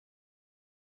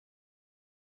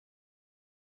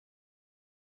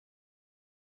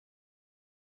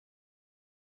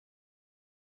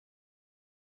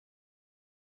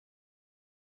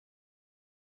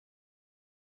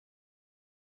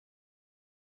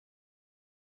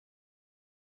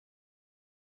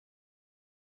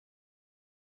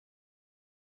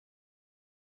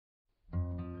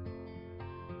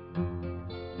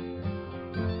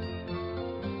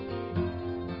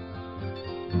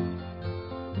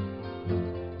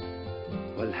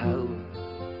how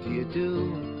do you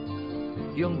do,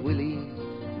 young Willie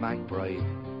McBride?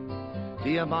 Do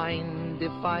you mind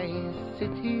if I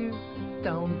sit here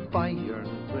down by your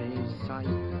graveside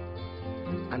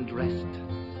and rest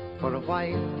for a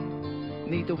while,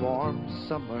 neath the warm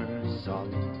summer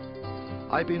sun?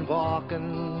 I've been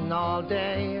walking all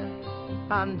day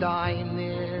and I'm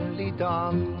nearly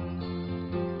done.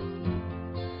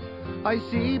 I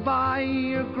see by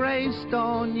your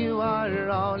gravestone you are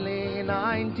only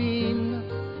 19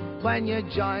 when you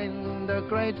joined the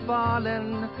Great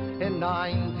Fallen in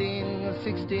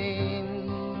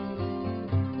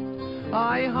 1916.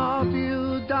 I hope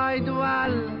you died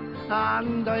well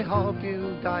and I hope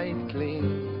you died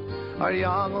clean. Our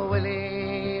young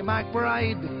Willie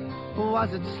McBride,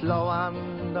 was it slow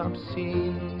and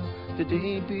obscene? Did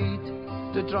he beat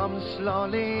the drums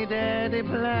slowly? Did he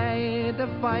play the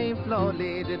fife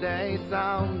slowly? Did they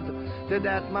sound the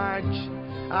death march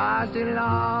as they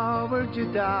lowered you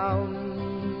down?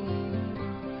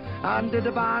 And did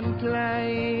the band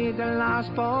play the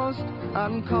last post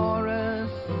and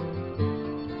chorus?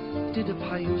 Did the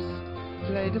pipes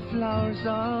play the flowers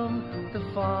of the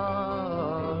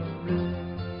forest?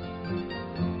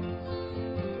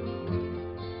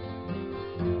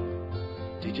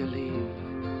 Did you leave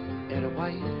a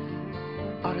wife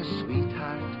or a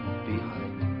sweetheart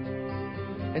behind?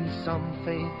 In some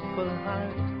faithful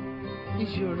heart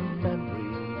is your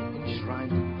memory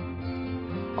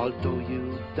enshrined. Although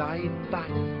you died back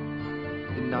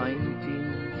in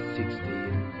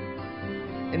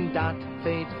 1916, in that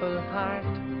faithful heart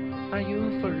are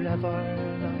you forever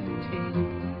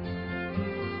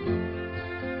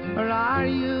 19? Or are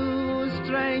you a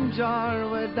stranger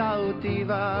without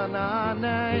even a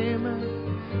name,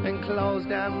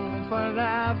 enclosed and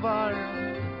forever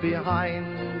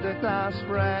behind the glass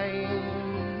frame,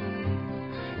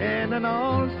 in an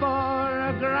old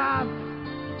photograph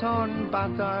torn,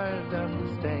 battered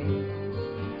and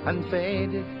stained and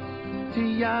faded to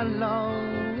yellow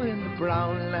in the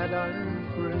brown leather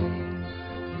frame?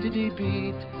 Did he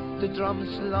beat the drum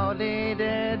slowly?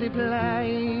 Did he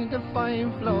play the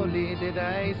fife slowly? Did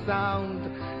they sound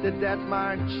the death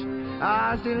march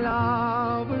as they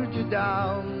lowered you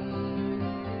down?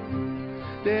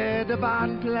 Did the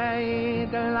band play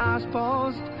the last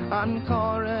post and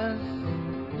chorus?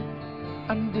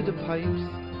 And did the pipes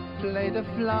play the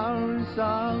flowers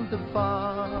of the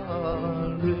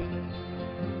forest?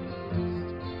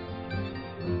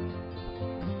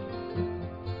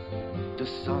 The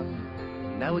sun,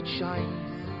 now it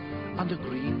shines on the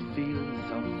green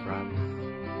fields of France.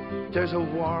 There's a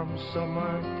warm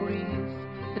summer breeze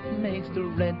that makes the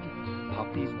red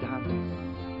poppies dance.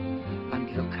 And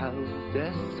look how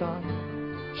the sun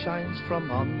shines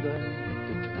from under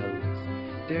the clouds.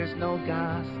 There's no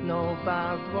gas, no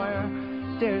barbed wire,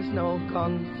 there's no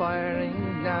gun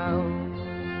firing now.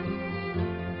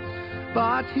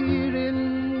 But here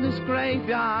in this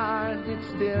graveyard, it's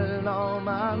still no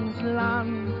man's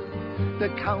land. The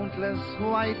countless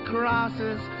white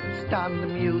crosses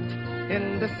stand mute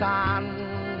in the sand.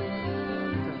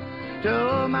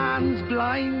 To man's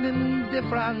blind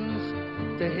indifference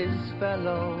to his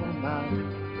fellow man,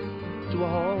 to a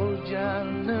whole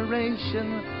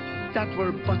generation that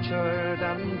were butchered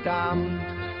and damned.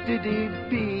 Did he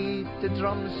beat the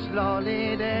drum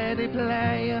slowly? Did he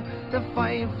play the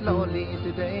fife slowly?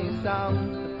 Did they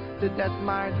sound the death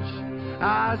march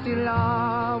as he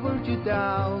lowered you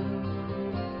down?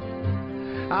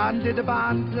 And did the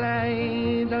band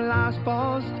play the last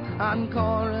post and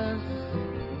chorus?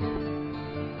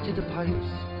 Did the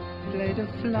pipes play the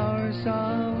flowers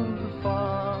of the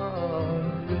forest?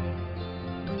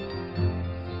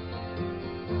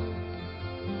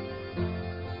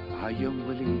 Young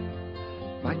Willie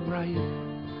McBride,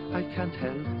 I can't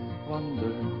help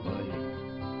wonder why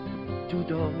do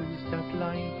those that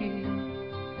lie here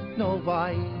know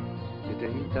why did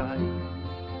they die?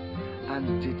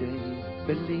 And did they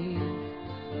believe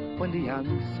when they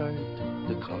answered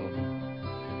the call?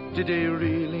 Did they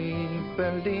really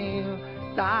believe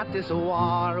that this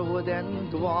war would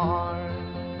end wars?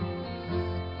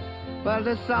 Well,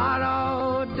 the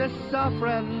sorrow, the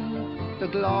suffering, the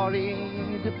glory,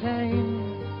 the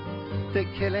pain, the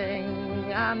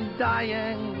killing and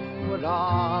dying were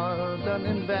all done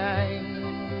in vain.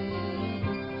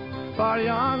 For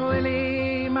young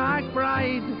Willie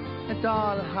McBride, it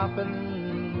all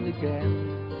happened again,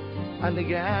 and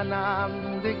again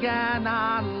and again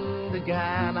and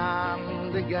again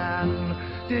and again.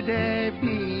 Did they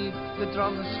beat the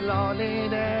drum slowly?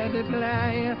 Did they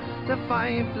play the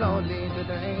fife slowly? Did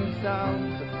they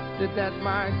sound the death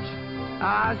march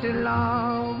as they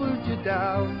lowered you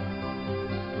down?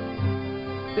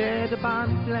 There the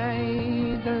band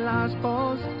played the last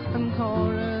post and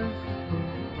chorus.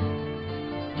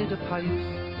 Did the pipes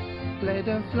play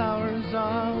the flowers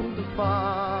of the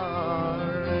forest?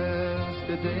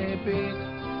 Did they beat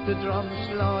the drums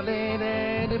slowly?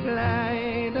 Did they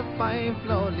play the pipe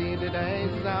slowly? Did they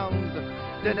sound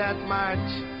the death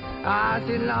march as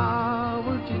they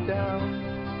lowered you down?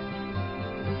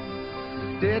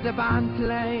 Did the band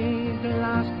play the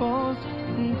last post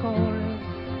and chorus?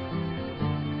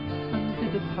 And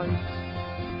did the pipes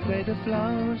play the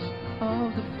flowers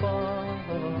of the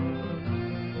forest?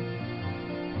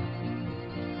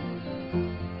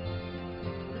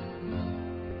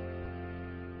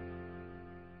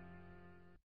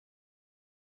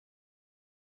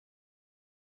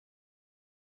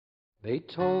 They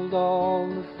told all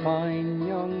the fine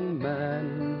young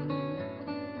men,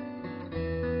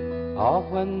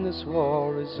 when this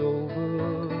war is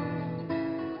over,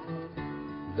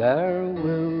 there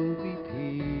will be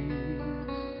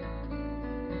peace,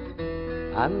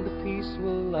 and the peace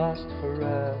will last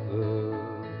forever.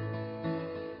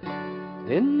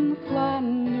 In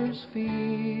Flanders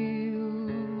fields,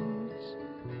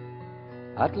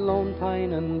 at Lone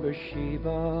Pine and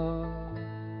Beersheba,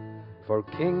 for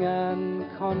king and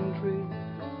country,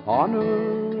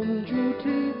 honor and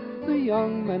duty, the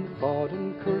young men fought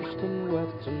and cursed and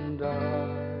wept and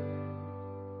died.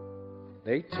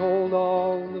 They told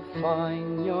all the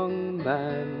fine young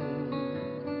men,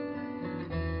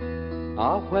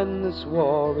 when this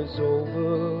war is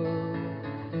over,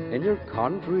 in your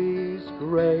country's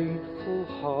grateful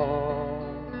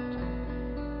heart,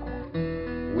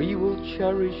 we will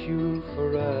cherish you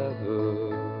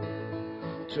forever.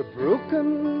 To Brook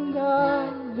and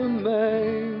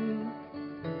Main,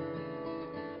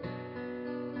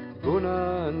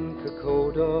 Buna and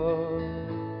Kokoda,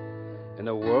 in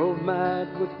a world mad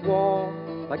with war,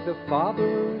 like the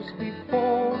fathers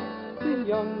before, the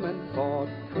young men fought,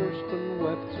 cursed and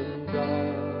wept and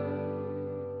died.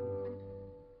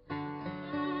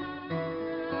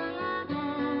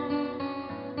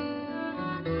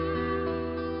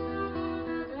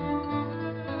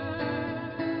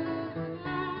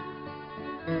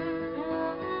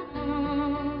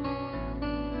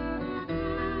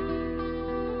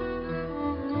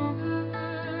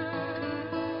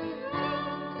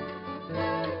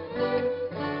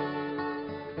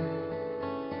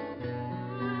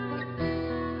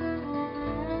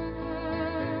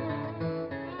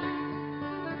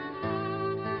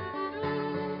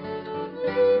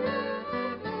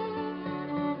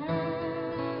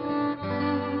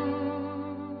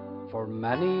 For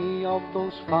many of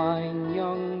those fine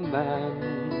young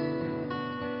men,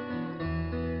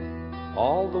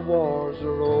 all the wars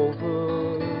are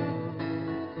over.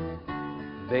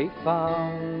 They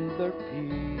found their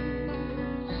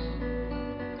peace.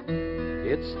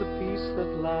 It's the peace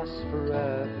that lasts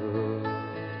forever.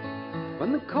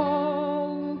 When the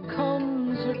call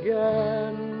comes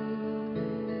again,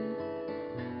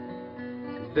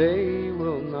 they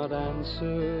will not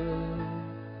answer.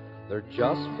 They're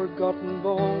just forgotten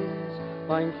bones,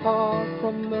 lying far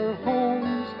from their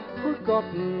homes,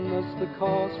 forgotten as the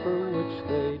cause for which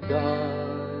they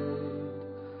died.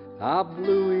 Ah,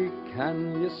 Bluey,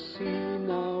 can you see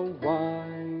now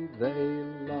why they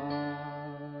lied?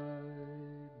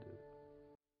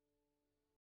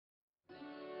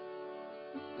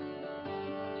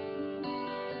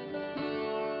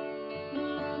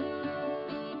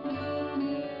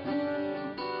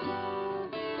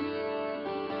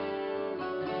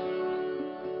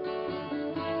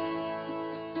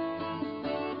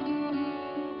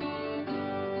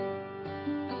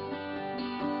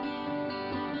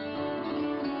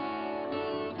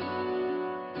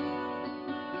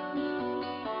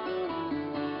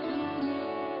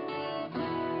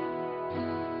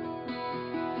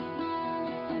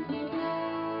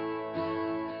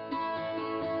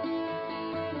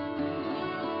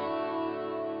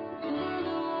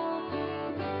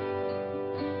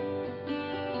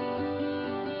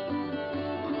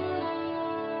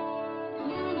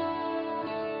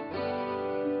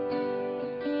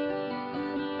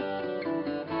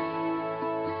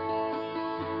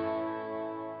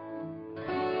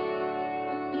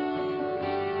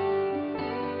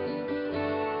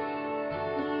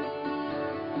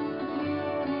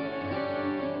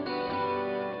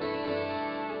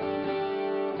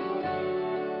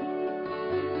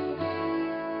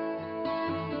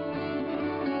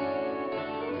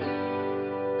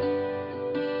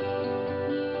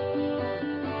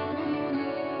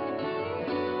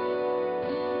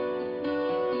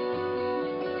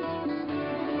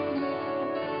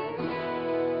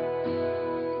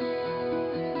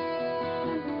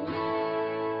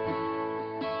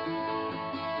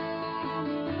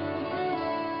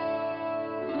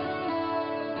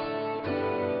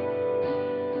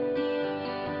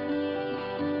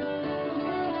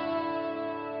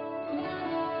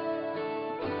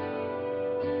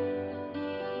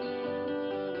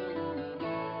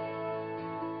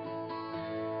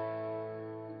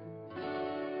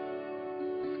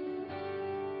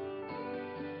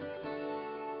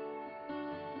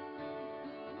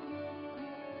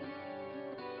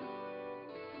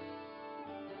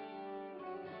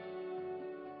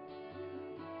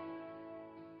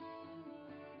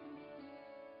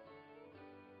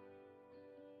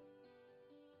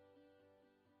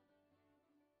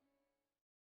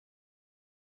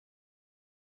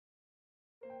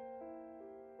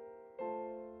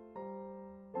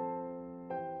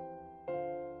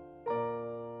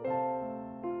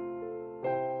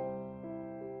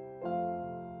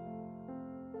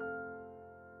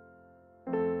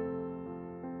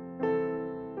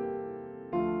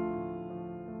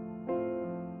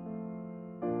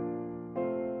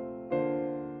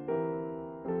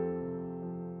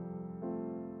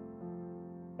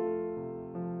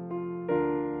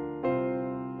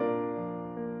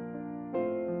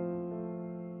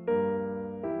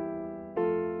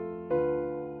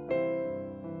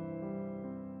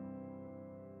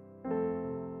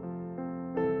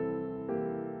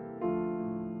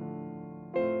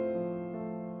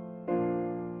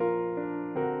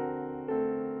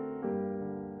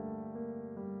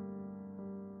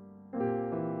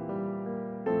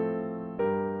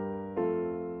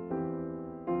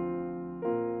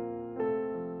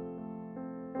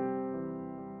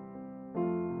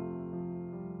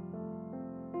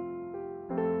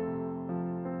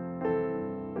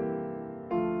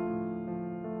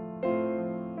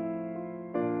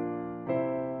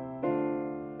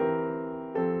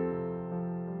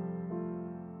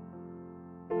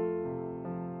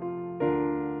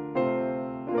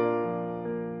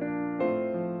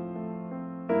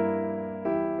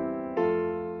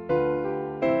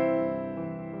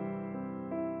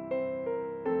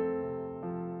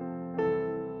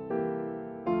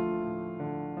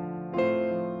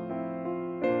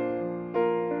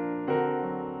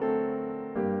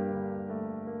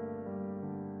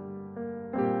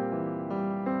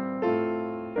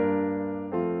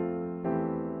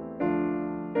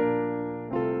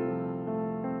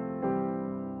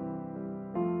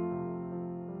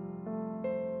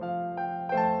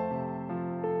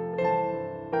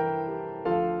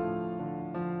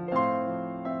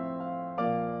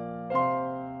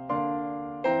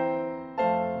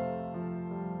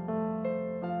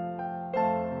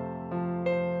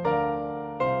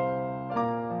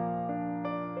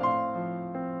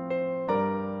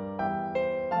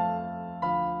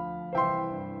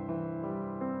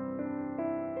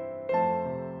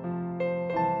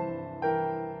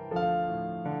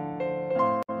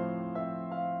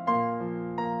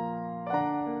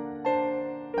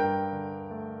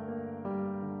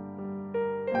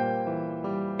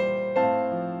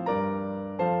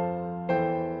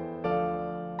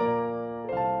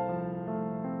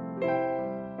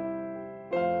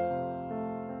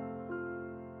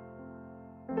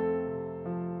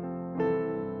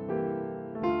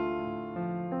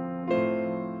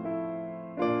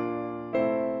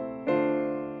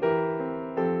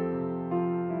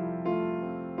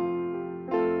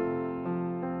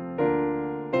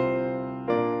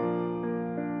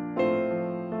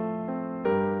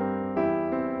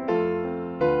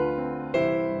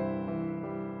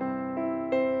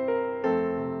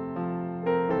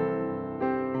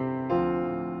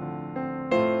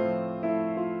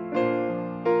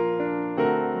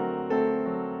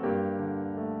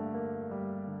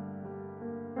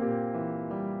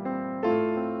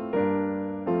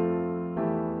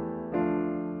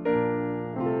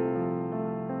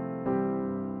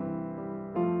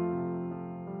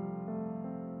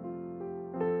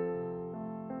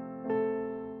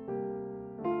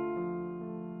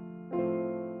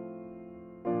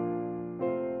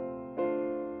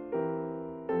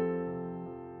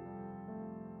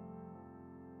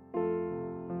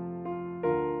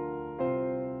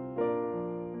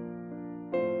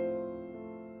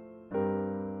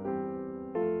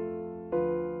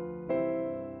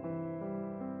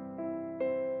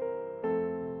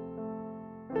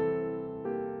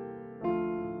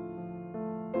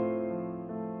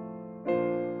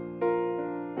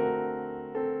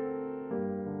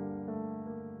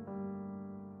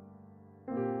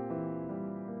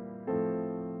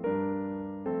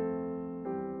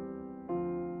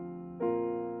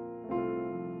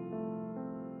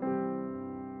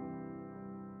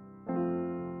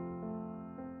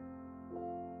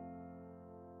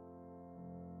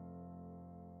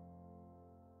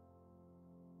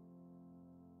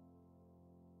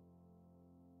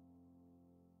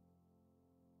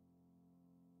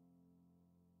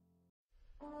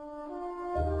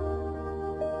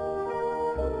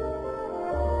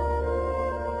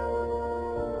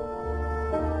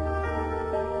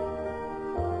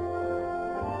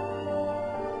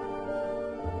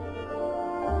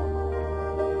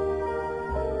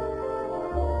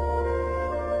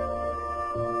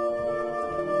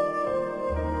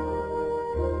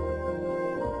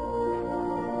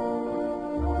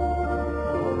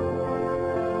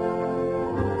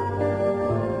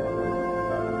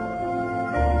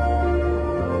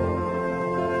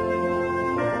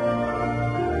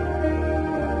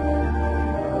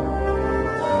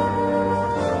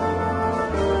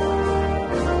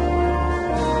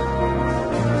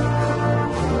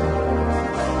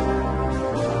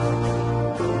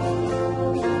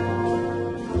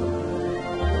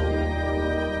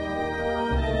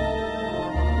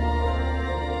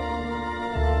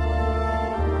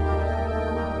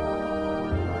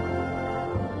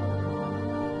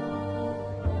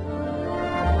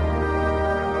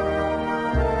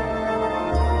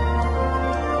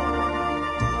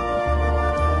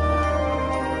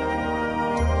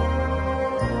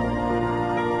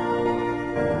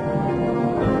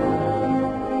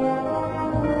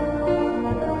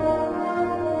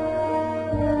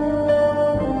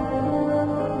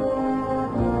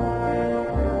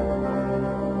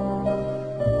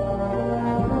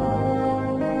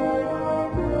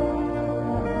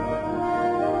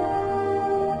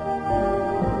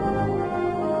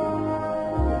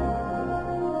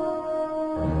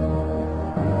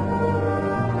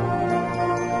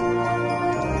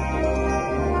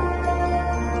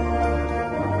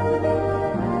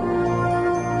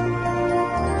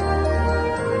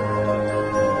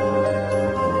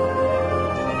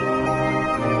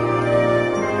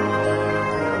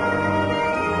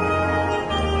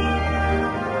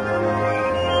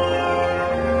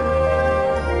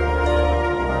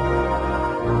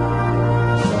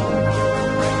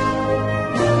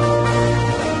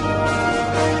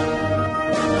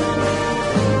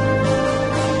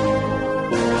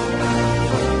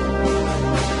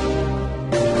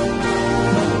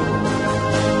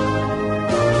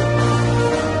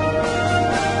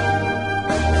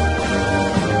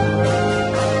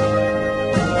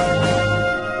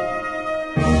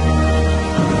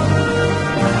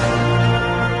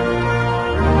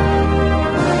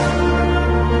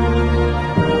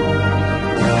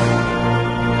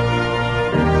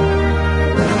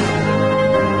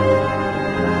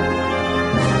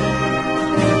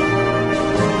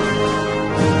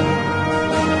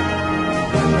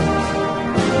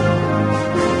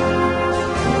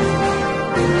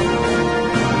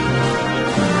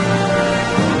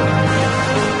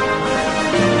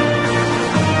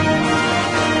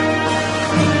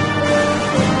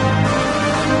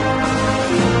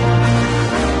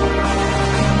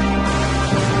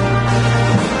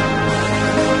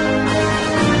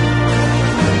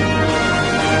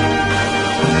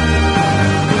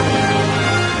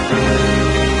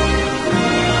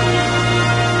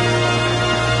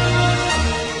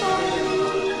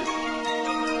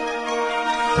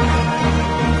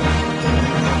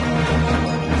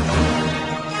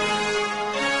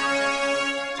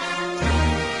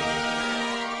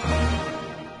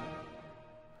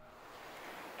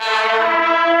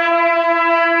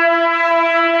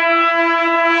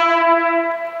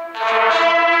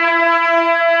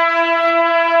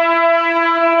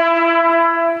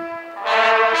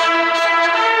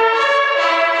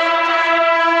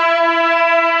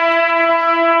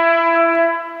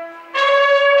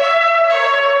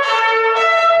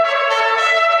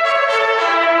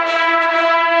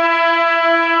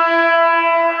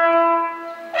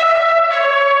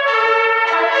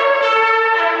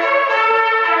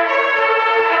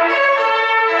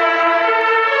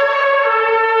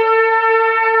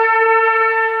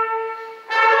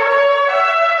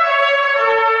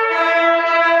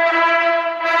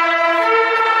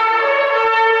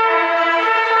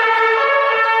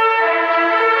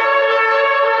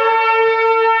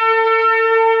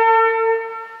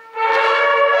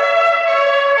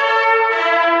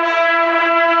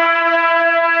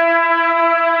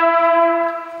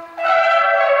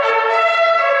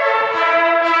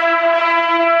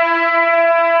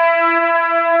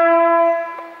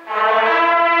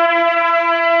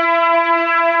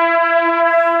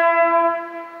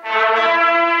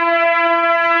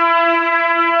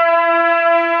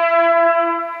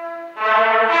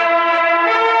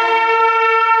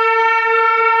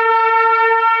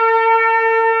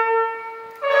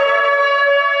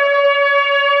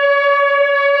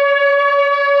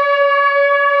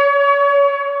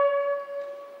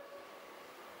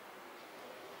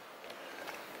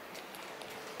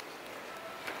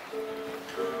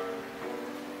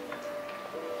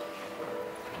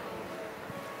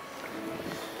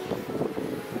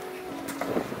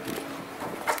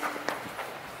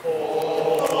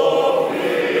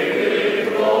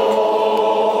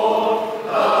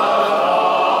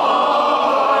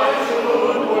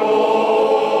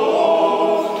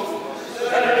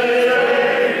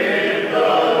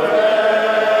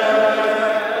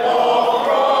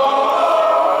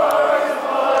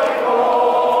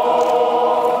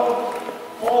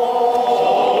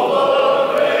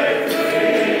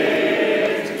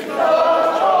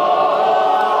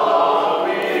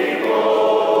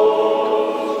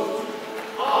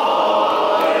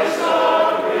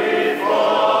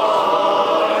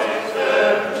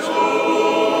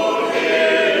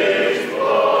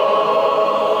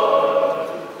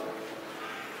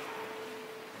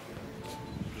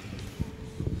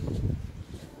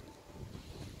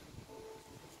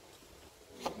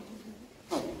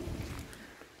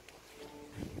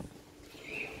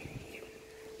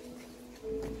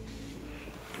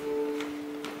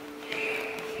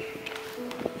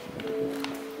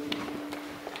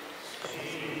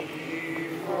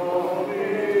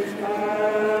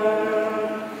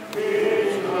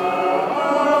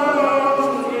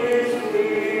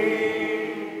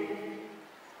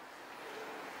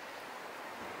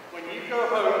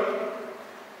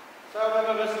 So,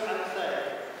 members and